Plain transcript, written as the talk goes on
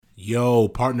Yo,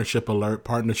 partnership alert,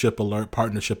 partnership alert,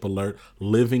 partnership alert.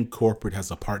 Living Corporate has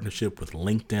a partnership with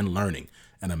LinkedIn Learning,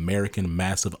 an American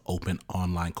massive open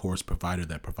online course provider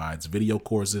that provides video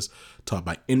courses taught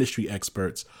by industry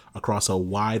experts across a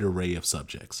wide array of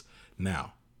subjects.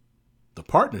 Now, the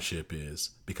partnership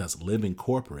is because Living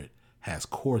Corporate has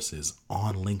courses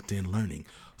on LinkedIn Learning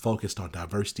focused on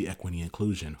diversity, equity,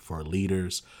 inclusion for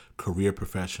leaders, career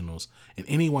professionals, and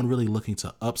anyone really looking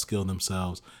to upskill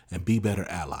themselves and be better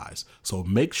allies. So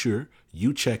make sure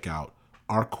you check out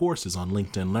our courses on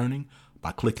LinkedIn Learning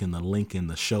by clicking the link in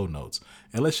the show notes.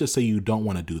 And let's just say you don't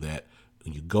want to do that.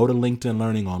 When you go to LinkedIn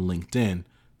Learning on LinkedIn,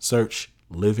 search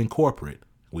Living Corporate.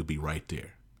 We'll be right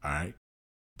there. All right?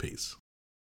 Peace.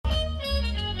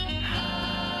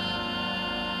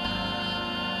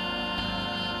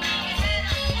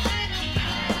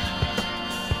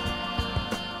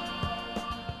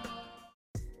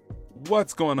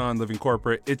 What's going on, Living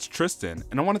Corporate? It's Tristan,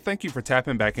 and I want to thank you for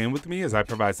tapping back in with me as I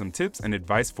provide some tips and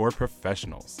advice for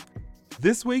professionals.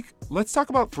 This week, let's talk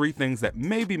about 3 things that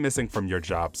may be missing from your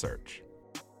job search.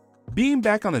 Being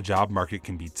back on the job market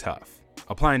can be tough.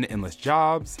 Applying to endless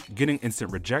jobs, getting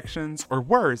instant rejections, or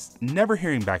worse, never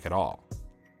hearing back at all.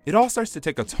 It all starts to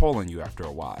take a toll on you after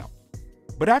a while.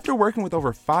 But after working with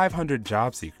over 500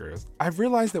 job seekers, I've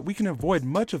realized that we can avoid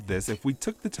much of this if we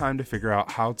took the time to figure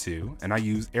out how to, and I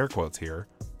use air quotes here,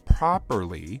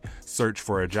 properly search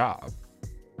for a job.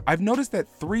 I've noticed that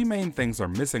 3 main things are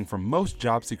missing from most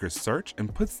job seekers' search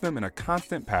and puts them in a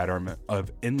constant pattern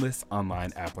of endless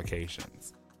online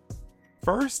applications.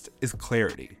 First is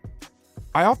clarity.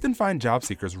 I often find job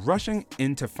seekers rushing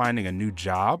into finding a new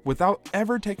job without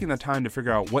ever taking the time to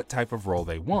figure out what type of role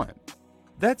they want.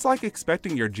 That's like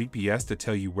expecting your GPS to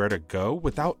tell you where to go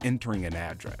without entering an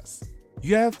address.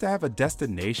 You have to have a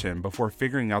destination before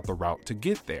figuring out the route to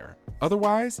get there.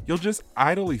 Otherwise, you'll just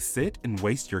idly sit and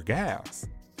waste your gas.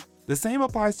 The same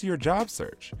applies to your job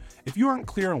search. If you aren't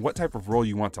clear on what type of role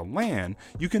you want to land,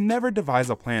 you can never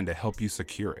devise a plan to help you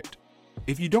secure it.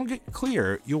 If you don't get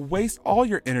clear, you'll waste all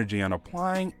your energy on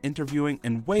applying, interviewing,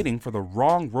 and waiting for the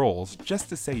wrong roles just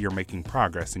to say you're making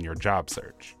progress in your job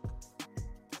search.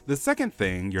 The second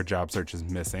thing your job search is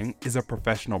missing is a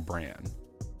professional brand.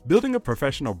 Building a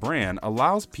professional brand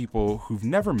allows people who've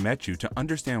never met you to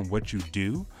understand what you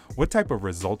do, what type of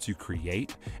results you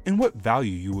create, and what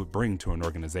value you would bring to an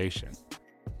organization.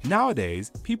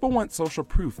 Nowadays, people want social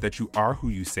proof that you are who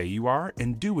you say you are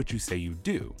and do what you say you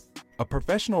do. A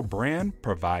professional brand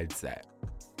provides that.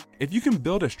 If you can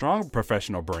build a strong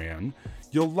professional brand,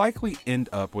 you'll likely end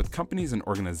up with companies and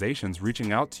organizations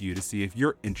reaching out to you to see if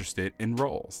you're interested in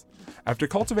roles. After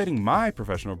cultivating my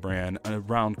professional brand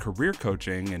around career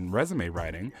coaching and resume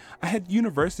writing, I had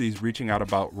universities reaching out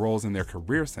about roles in their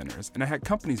career centers, and I had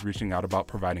companies reaching out about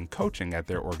providing coaching at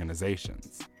their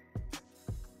organizations.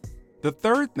 The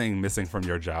third thing missing from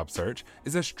your job search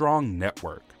is a strong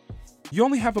network. You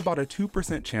only have about a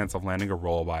 2% chance of landing a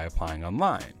role by applying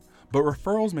online. But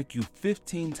referrals make you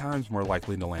 15 times more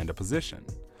likely to land a position.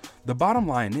 The bottom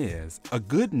line is, a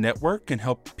good network can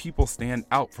help people stand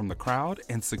out from the crowd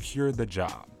and secure the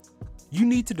job. You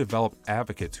need to develop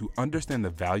advocates who understand the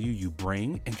value you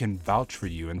bring and can vouch for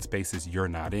you in spaces you're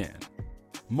not in.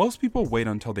 Most people wait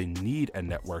until they need a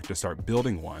network to start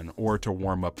building one or to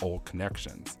warm up old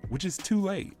connections, which is too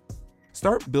late.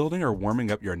 Start building or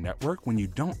warming up your network when you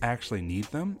don't actually need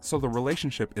them, so the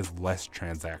relationship is less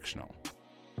transactional.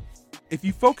 If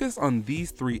you focus on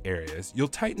these 3 areas, you'll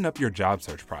tighten up your job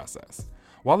search process.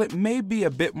 While it may be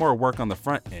a bit more work on the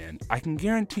front end, I can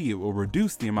guarantee it will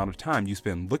reduce the amount of time you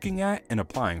spend looking at and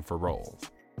applying for roles.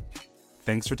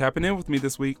 Thanks for tapping in with me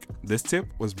this week. This tip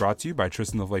was brought to you by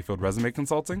Tristan of Layfield Resume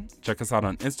Consulting. Check us out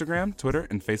on Instagram, Twitter,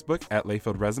 and Facebook at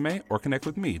Layfield Resume, or connect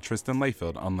with me, Tristan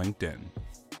Layfield, on LinkedIn.